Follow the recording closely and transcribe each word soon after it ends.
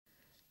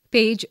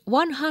Page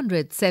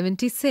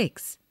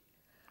 176.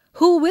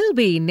 Who will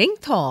be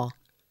Ningthou?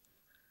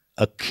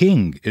 A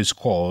king is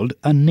called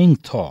a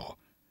Ningthou,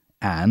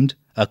 and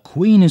a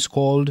queen is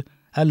called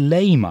a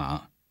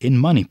Lama in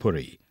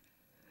Manipuri.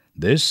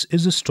 This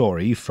is a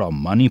story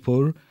from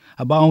Manipur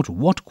about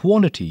what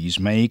qualities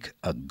make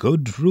a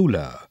good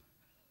ruler.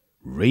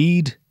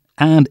 Read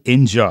and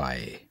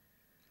enjoy.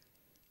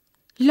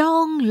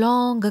 Long,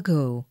 long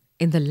ago,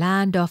 in the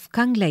land of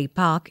Kanglei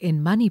Park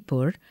in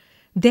Manipur,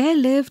 there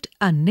lived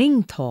a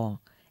Ningthou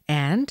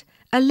and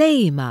a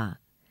Lama.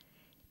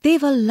 They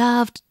were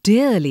loved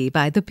dearly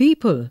by the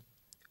people.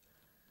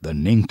 The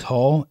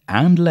Ningthou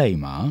and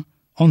Lama,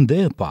 on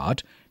their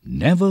part,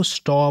 never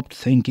stopped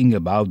thinking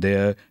about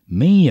their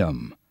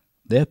Miyam,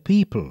 their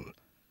people.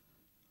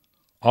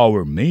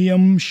 "Our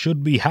Miyam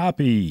should be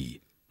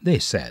happy," they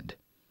said.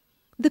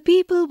 The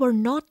people were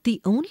not the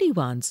only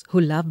ones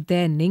who loved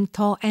their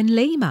Ningthou and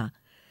Lama.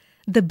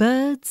 The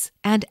birds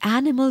and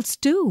animals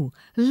too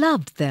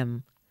loved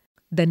them.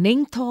 The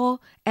Ningthou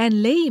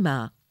and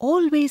Lama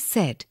always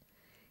said,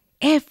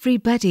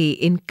 "Everybody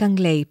in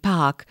Kanglei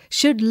Park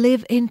should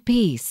live in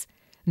peace,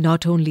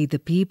 not only the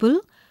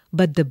people,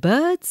 but the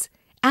birds,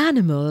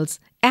 animals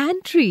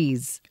and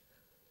trees."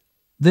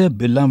 Their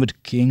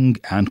beloved king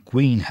and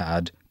queen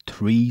had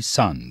 3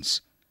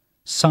 sons,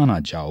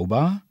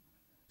 Sanajauba,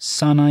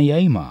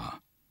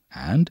 Sanayama,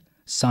 and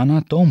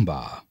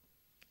Sanatomba.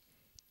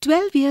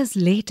 12 years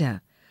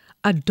later,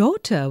 a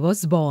daughter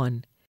was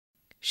born.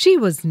 She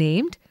was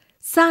named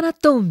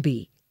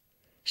Sanatombi.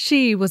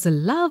 She was a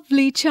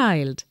lovely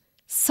child,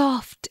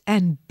 soft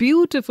and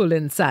beautiful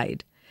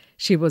inside.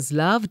 She was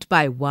loved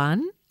by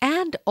one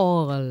and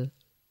all.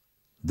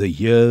 The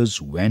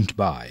years went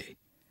by,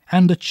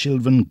 and the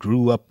children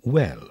grew up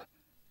well.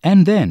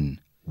 And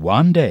then,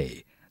 one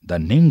day, the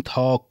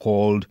Ningthou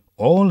called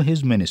all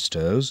his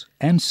ministers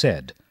and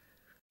said,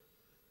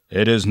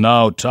 "It is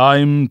now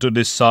time to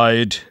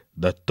decide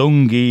the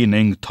Tungi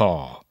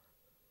Ningthou,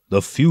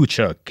 the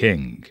future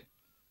king."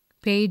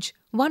 Page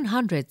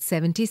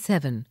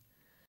 177.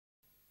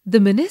 The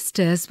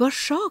ministers were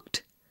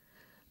shocked.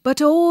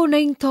 "But oh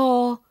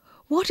Ningthou,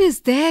 what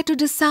is there to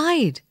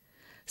decide?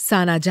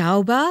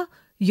 Sanajauba,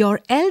 your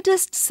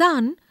eldest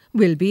son,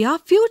 will be our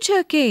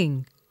future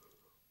king."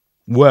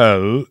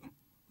 "Well,"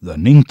 the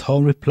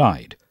Ningthou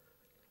replied,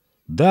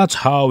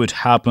 "that's how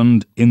it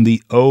happened in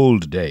the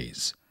old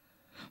days.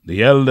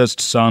 The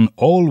eldest son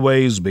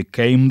always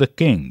became the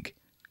king,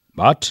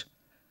 but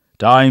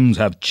times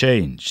have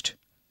changed.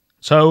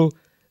 So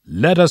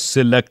let us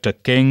select a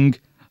king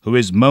who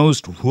is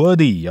most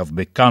worthy of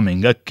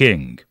becoming a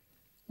king."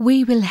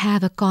 "We will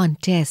have a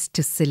contest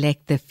to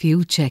select the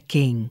future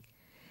king,"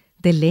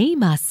 the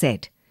Lama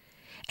said.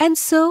 And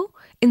so,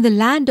 in the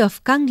land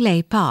of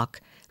Kanglei Park,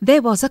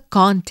 there was a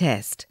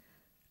contest,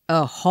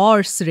 a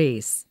horse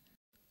race.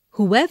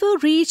 Whoever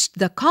reached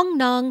the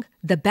Kongnang,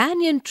 the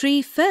banyan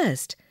tree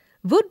first,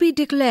 would be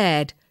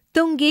declared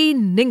Tungi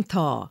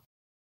Ningthou.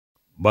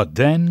 But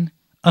then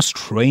a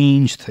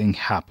strange thing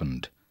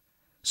happened.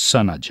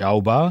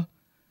 Sanajauba,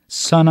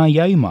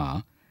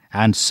 Sanayama,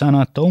 and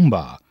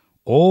Sanatomba,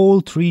 all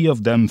 3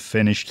 of them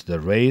finished the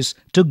race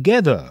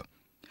together.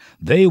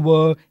 They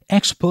were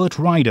expert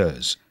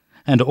riders,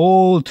 and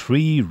all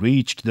 3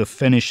 reached the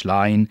finish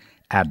line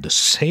at the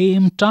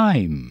same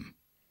time.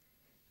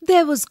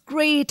 There was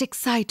great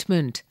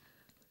excitement.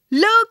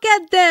 "Look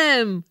at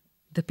them!"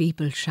 the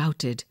people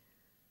shouted.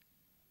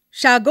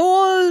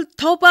 "Shagol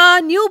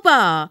Thopa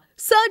Nupa!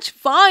 Such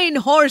fine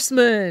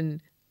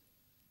horsemen!"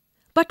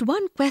 But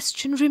one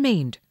question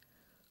remained.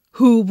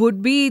 Who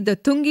would be the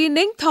Tungi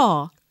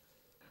Ningthou?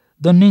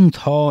 The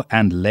Ningthou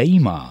and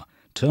Lama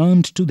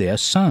turned to their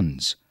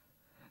sons.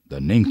 The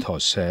Ningthou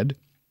said,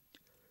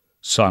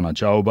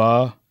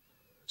 "Sanajauba,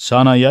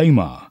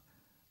 Sanayama,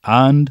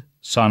 and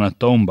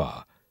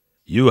Sanatomba,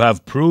 you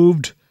have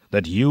proved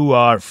that you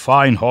are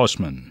fine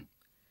horsemen.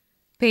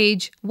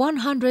 Page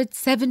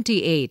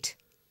 178.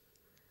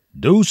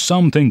 Do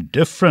something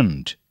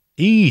different,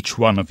 each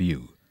one of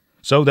you,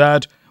 so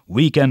that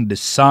we can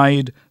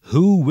decide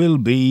who will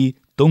be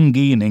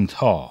Tungi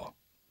Ningthou."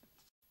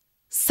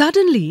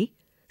 Suddenly,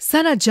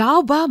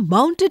 Sanajauba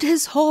mounted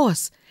his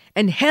horse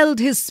and held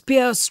his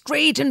spear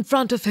straight in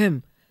front of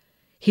him.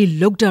 He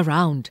looked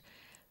around.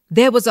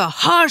 There was a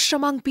hush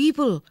among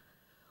people.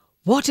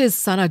 What is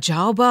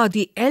Sanajauba,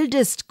 the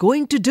eldest,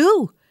 going to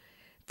do?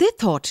 They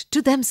thought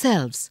to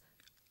themselves.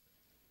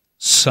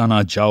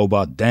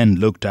 Sanajauba then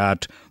looked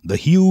at the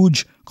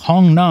huge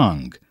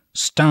Kongnang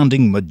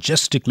standing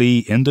majestically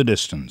in the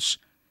distance.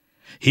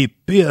 He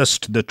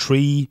pierced the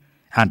tree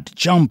and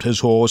jumped his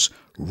horse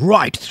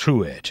right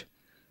through it.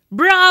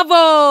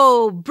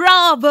 "Bravo!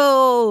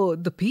 Bravo!"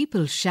 the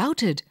people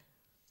shouted.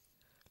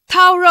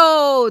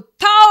 "Tauro!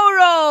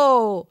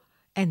 Tauro!"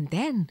 And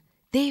then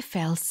they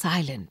fell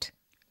silent.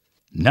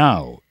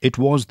 Now it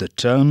was the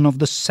turn of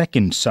the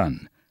second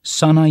son,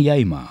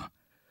 Sanayama.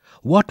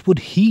 What would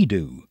he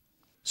do?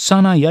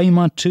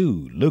 Sanayama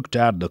too looked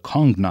at the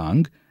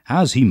Kongnang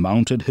as he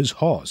mounted his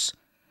horse.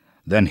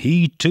 Then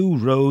he too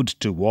rode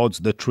towards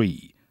the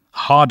tree,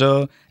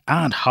 harder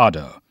and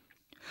harder.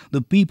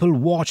 The people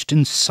watched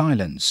in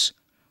silence,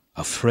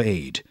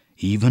 afraid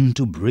even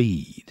to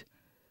breathe.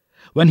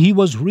 When he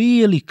was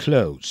really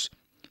close,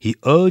 he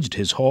urged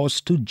his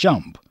horse to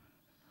jump.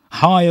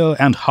 Higher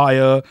and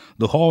higher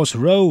the horse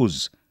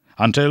rose,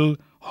 until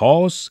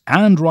horse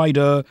and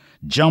rider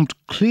jumped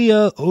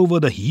clear over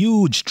the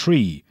huge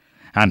tree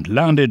and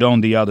landed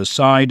on the other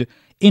side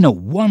in a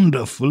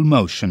wonderful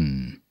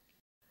motion.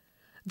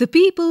 The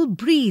people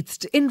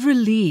breathed in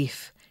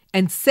relief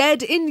and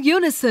said in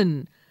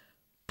unison,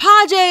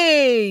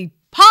 "Pajay!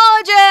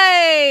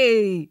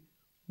 Pajay!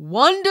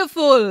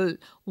 Wonderful!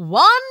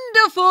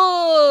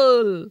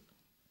 Wonderful!"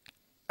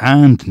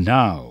 And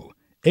now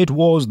it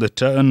was the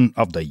turn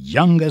of the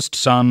youngest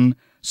son,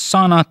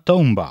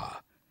 Sanatomba.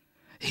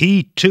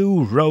 He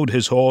too rode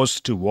his horse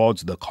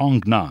towards the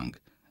Kongnang,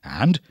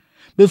 and,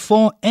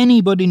 before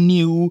anybody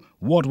knew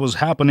what was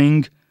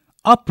happening,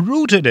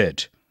 uprooted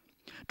it.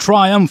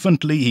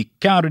 Triumphantly he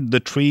carried the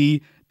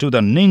tree to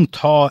the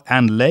Ningthou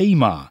and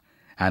Lama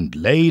and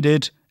laid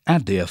it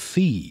at their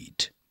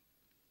feet.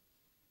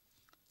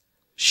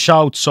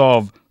 Shouts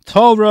of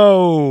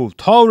 "Thoro!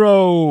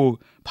 Thoro!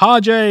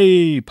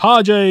 Pajay!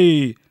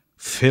 Pajay!"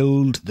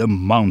 filled the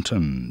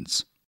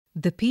mountains.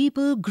 The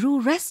people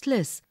grew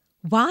restless.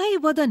 Why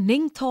were the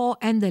Ningthou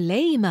and the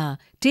Lama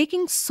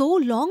taking so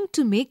long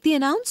to make the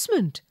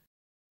announcement?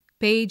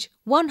 Page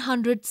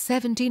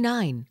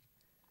 179.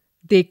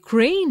 They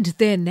craned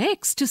their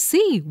necks to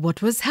see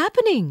what was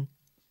happening.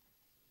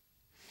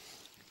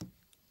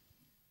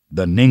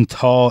 The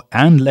Ningthou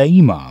and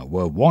Lama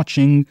were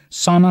watching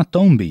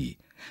Sanatombi,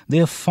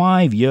 their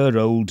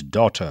 5-year-old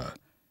daughter.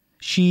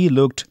 She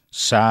looked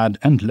sad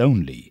and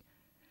lonely.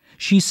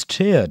 She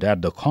stared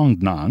at the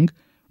Kongnang,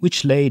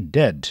 which lay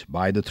dead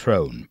by the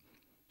throne.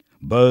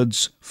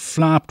 Birds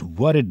flapped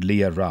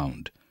worriedly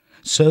around,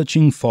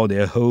 searching for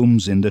their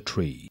homes in the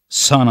tree.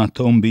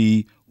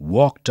 Sanatombi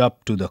walked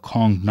up to the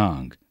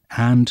Kongnang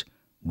and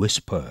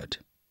whispered,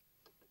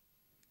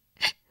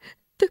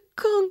 The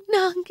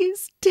Kongnang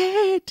is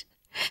dead.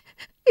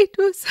 It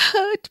was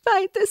hurt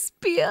by the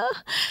spear,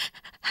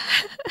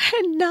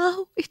 and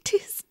now it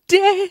is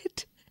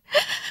dead.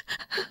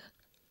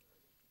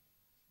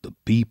 The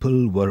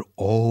people were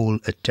all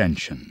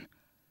attention.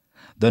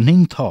 The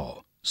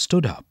Ningthou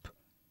stood up.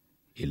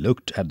 He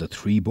looked at the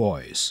 3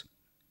 boys.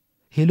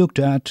 He looked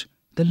at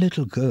the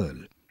little girl.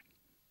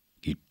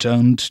 He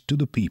turned to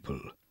the people.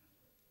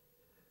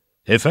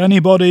 "If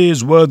anybody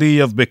is worthy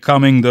of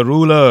becoming the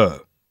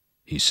ruler,"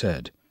 he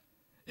said,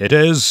 "it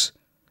is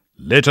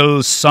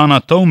little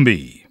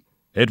Sanatombi.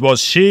 It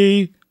was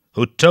she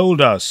who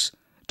told us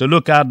to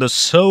look at the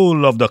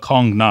soul of the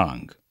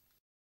Kongnang."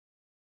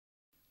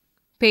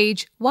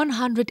 Page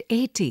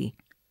 180.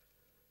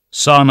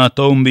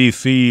 Sanatombi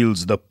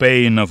feels the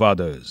pain of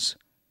others.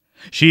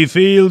 She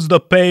feels the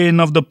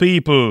pain of the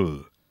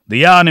people,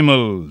 the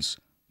animals,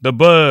 the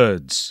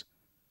birds,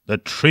 the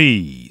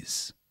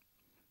trees.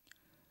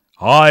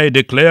 I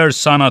declare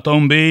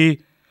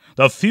Sanatombi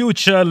the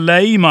future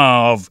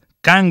Lama of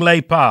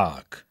Kanglei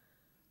Park,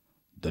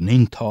 the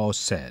Ningthou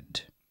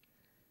said.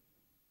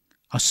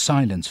 A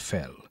silence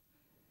fell.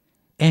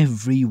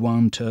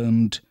 Everyone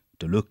turned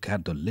to look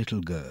at the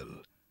little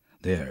girl,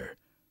 their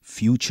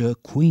future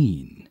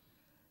queen.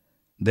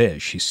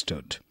 There she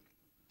stood,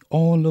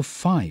 all of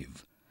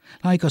 5,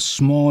 like a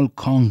small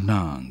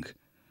Kongnang,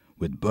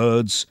 with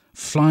birds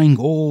flying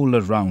all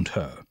around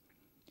her.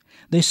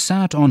 They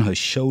sat on her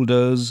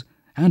shoulders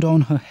and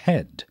on her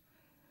head.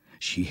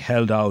 She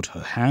held out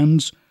her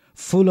hands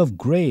full of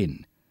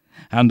grain,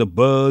 and the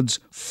birds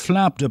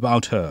flapped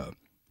about her,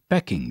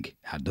 pecking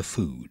at the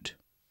food.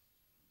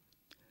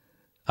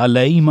 A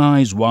Lama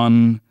is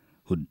one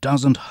who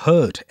doesn't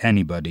hurt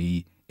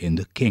anybody in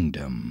the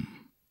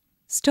kingdom.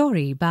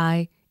 Story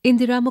by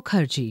Indira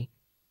Mukherjee.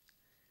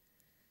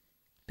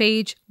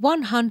 Page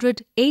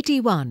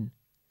 181.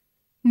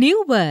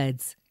 New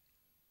words: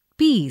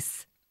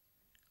 peace,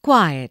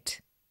 quiet,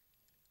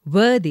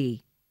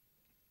 worthy,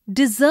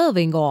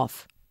 deserving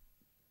of,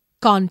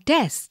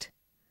 contest,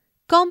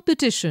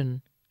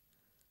 competition,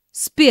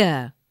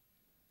 spear,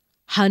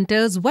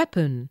 hunter's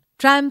weapon,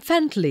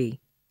 triumphantly,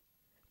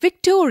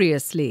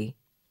 victoriously.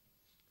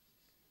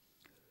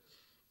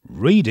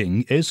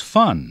 Reading is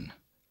fun.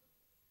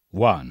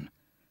 1.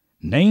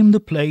 Name the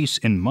place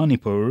in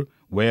Manipur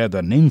where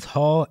the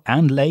Ningthou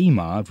and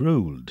Lama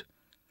ruled.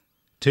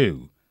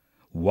 2.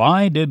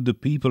 Why did the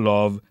people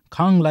of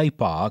Kanglei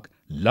Park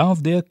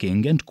love their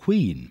king and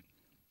queen?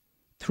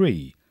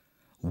 3.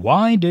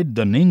 Why did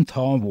the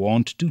Ningthou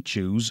want to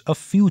choose a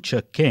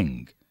future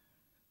king?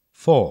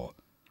 4.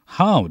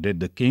 How did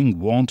the king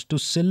want to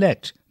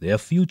select their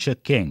future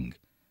king?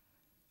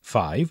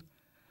 5.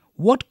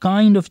 What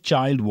kind of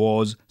child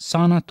was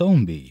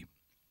Sanatombi?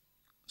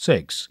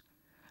 6.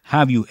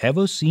 Have you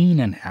ever seen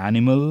an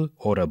animal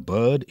or a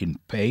bird in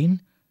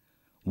pain?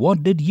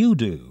 What did you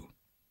do?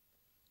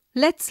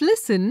 Let's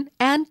listen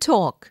and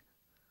talk.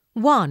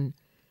 1.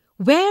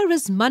 Where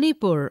is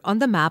Manipur on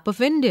the map of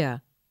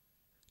India?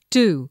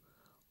 2.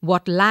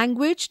 What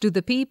language do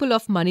the people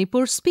of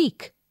Manipur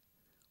speak?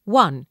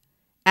 1.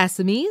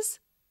 Assamese.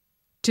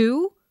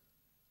 2.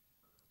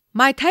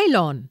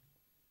 Mythalon.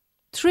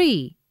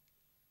 3.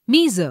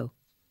 Mizo.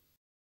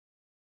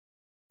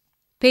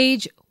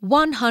 Page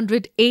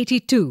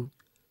 182.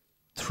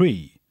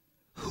 3.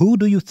 Who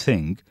do you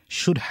think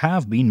should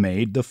have been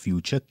made the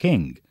future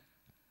king?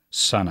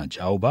 Sana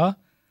Jauba,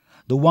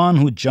 the one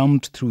who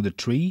jumped through the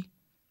tree?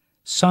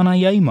 Sana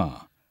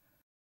Yaima.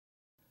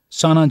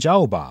 Sana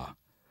Jauba,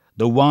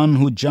 the one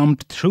who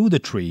jumped through the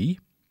tree?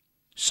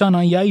 Sana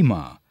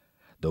Yaima,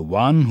 the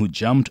one who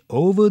jumped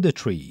over the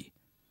tree?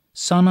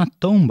 Sana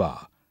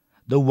Tomba,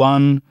 the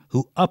one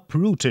who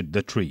uprooted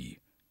the tree?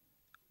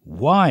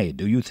 Why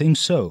do you think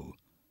so?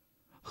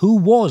 Who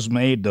was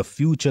made the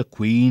future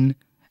queen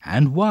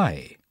and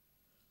why?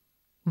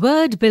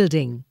 Word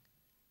building.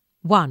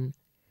 1.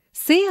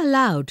 Say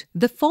aloud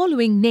the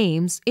following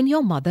names in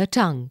your mother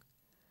tongue.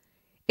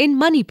 In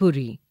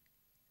Manipuri: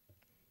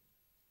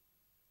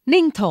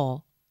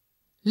 Ningthou,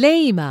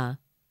 Leima,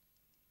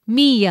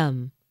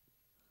 Miyam,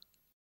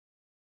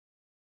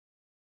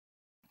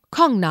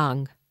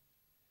 Kongnang.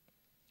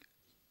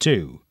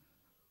 2.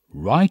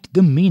 Write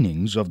the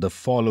meanings of the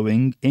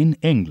following in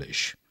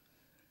English.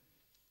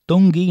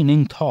 Tungi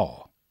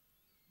Ningthou,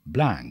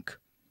 blank.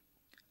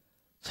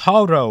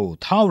 Thauro,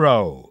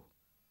 Thauro,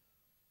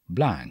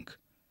 blank.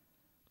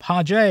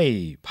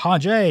 Pajay,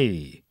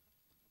 Pajay,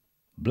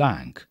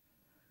 blank.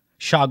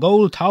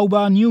 Shagol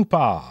Tauba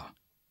Nupa,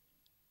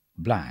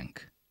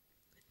 blank.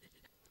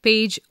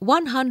 Page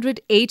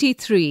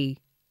 183.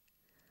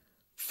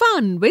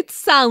 Fun with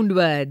sound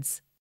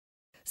words.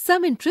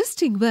 Some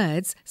interesting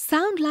words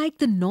sound like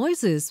the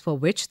noises for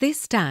which they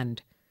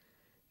stand.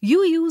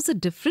 You use a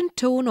different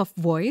tone of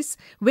voice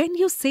when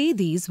you say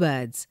these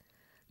words.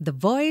 The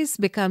voice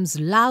becomes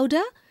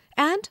louder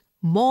and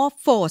more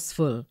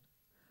forceful.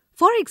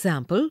 For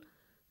example,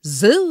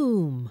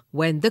 zoom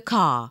went the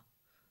car.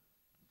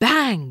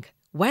 Bang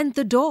went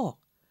the door.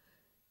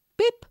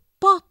 Pip,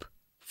 pop,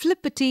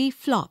 flippity,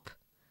 flop.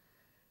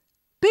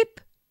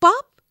 Pip,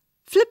 pop,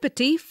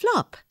 flippity,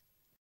 flop.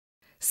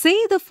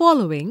 Say the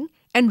following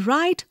and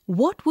write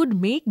what would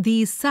make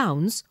these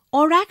sounds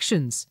or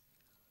actions.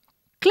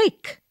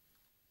 Click,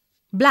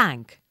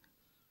 blank.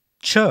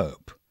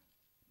 Chirp,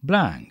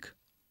 blank.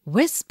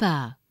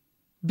 Whisper,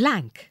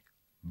 blank.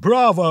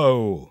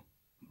 Bravo,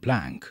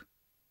 blank.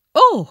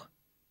 Oh,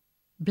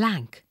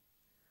 blank.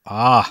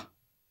 Ah,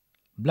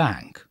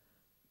 blank.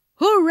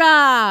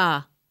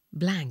 Hurrah,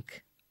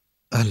 blank.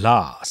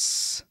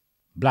 Alas,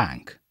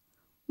 blank.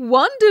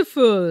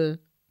 Wonderful,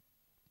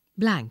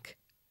 blank.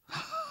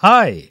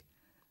 Hi,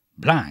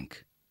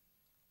 blank.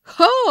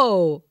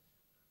 Ho,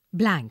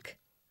 blank.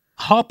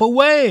 Hop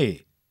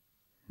away,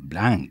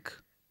 blank.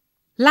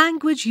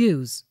 Language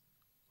use.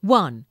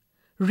 1.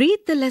 Read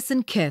the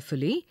lesson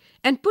carefully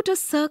and put a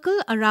circle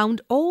around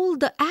all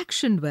the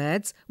action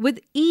words with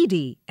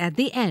ed at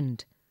the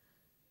end.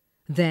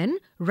 Then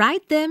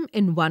write them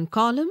in one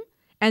column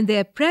and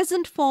their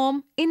present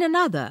form in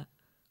another.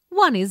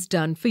 One is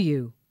done for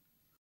you.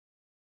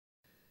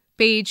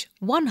 Page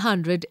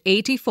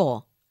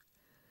 184.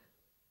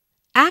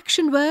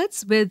 Action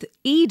words with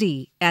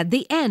ed at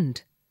the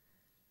end.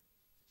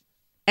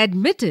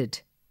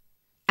 Admitted.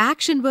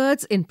 Action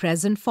words in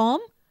present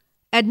form.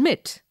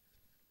 Admit.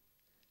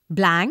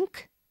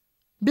 Blank,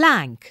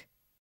 blank.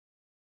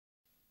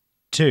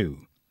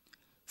 2.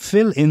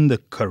 Fill in the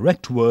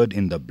correct word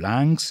in the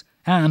blanks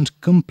and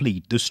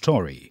complete the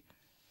story.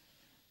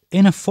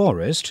 In a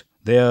forest,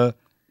 there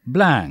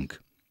blank,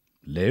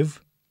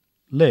 live,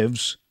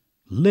 lives,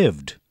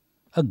 lived,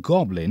 a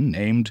goblin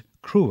named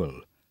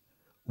Cruel.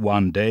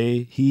 One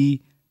day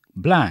he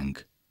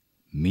blank,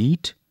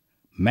 meet,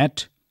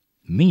 met,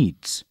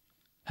 meets,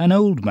 an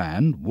old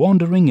man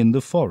wandering in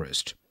the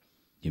forest.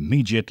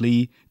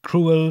 Immediately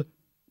Cruel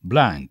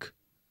blank,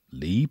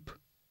 leap,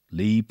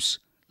 leaps,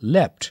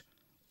 leapt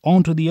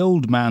onto the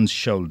old man's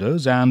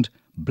shoulders and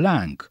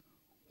blank,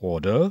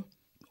 order,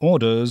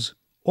 orders,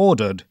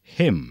 ordered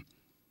him.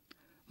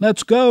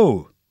 Let's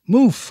go,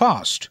 move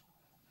fast.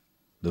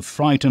 The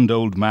frightened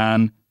old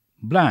man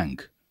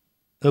blank,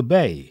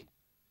 obey,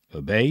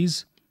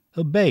 obeys,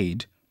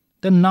 obeyed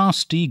the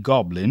nasty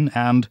goblin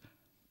and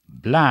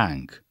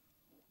blank,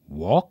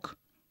 walk,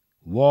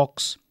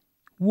 walks,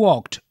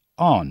 walked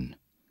on.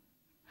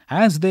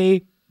 As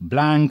they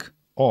blank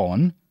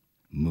on,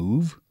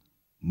 move,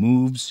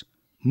 moves,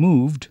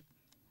 moved,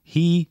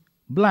 he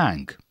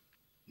blank.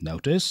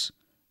 Notice,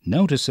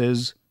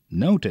 notices,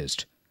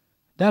 noticed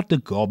that the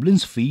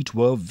goblin's feet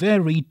were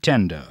very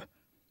tender.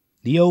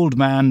 The old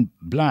man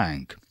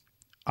blank,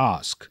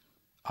 ask,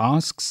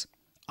 asks,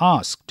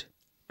 asked,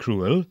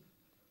 Cruel,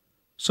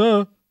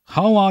 Sir,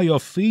 how are your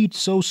feet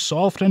so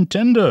soft and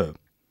tender?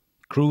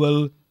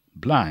 Cruel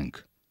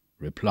blank,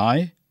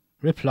 reply,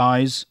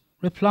 replies,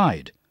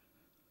 replied,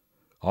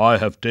 I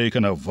have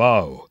taken a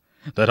vow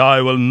that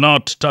I will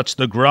not touch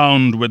the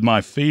ground with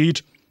my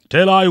feet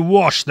till I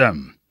wash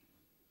them.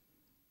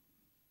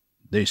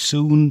 They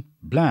soon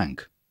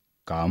blank,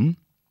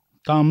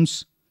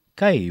 comes,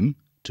 came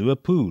to a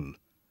pool.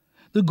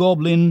 The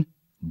goblin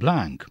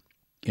blank,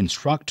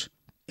 instructed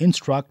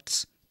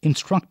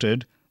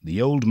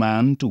the old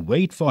man to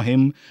wait for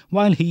him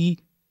while he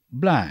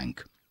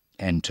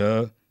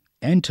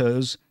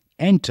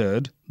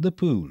entered the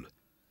pool.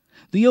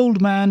 The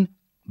old man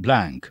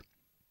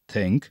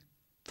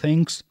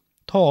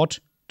thought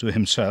to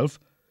himself,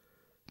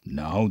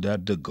 "Now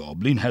that the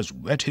goblin has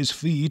wet his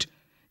feet,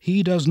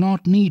 he does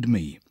not need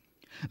me.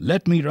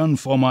 Let me run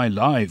for my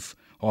life,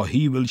 or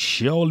he will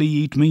surely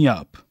eat me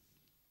up."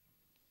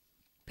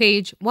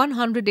 Page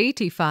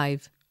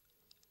 185.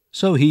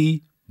 So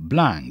he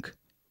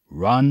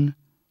ran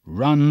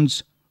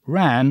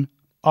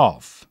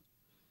off.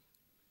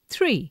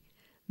 3.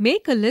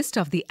 Make a list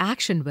of the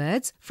action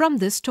words from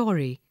this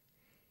story.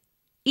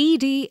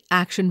 ED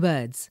action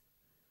words: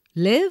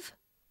 live,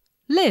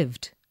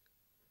 lived;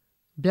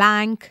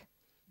 blank,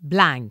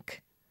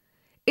 blank.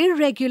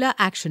 Irregular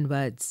action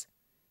words: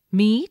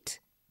 meet,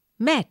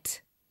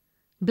 met;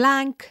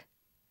 blank,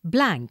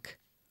 blank.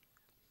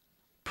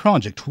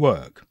 Project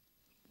work.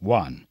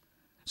 1.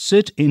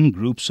 Sit in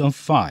groups of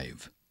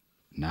 5.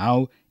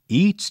 Now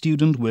each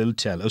student will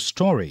tell a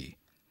story.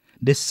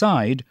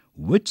 Decide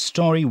which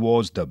story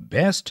was the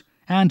best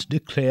and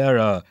declare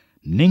a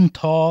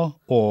Ningthou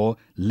or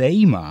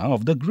Lama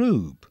of the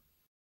group.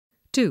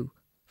 2.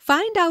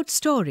 Find out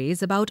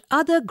stories about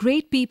other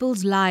great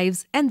people's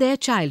lives and their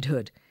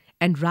childhood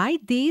and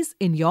write these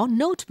in your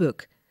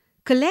notebook.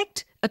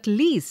 Collect at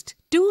least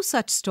 2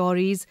 such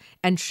stories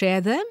and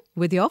share them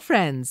with your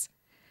friends.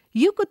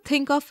 You could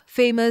think of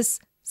famous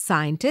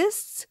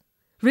scientists,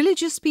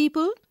 religious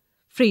people,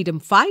 freedom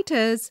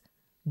fighters,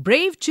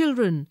 brave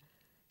children,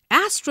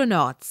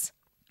 astronauts,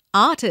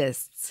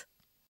 artists.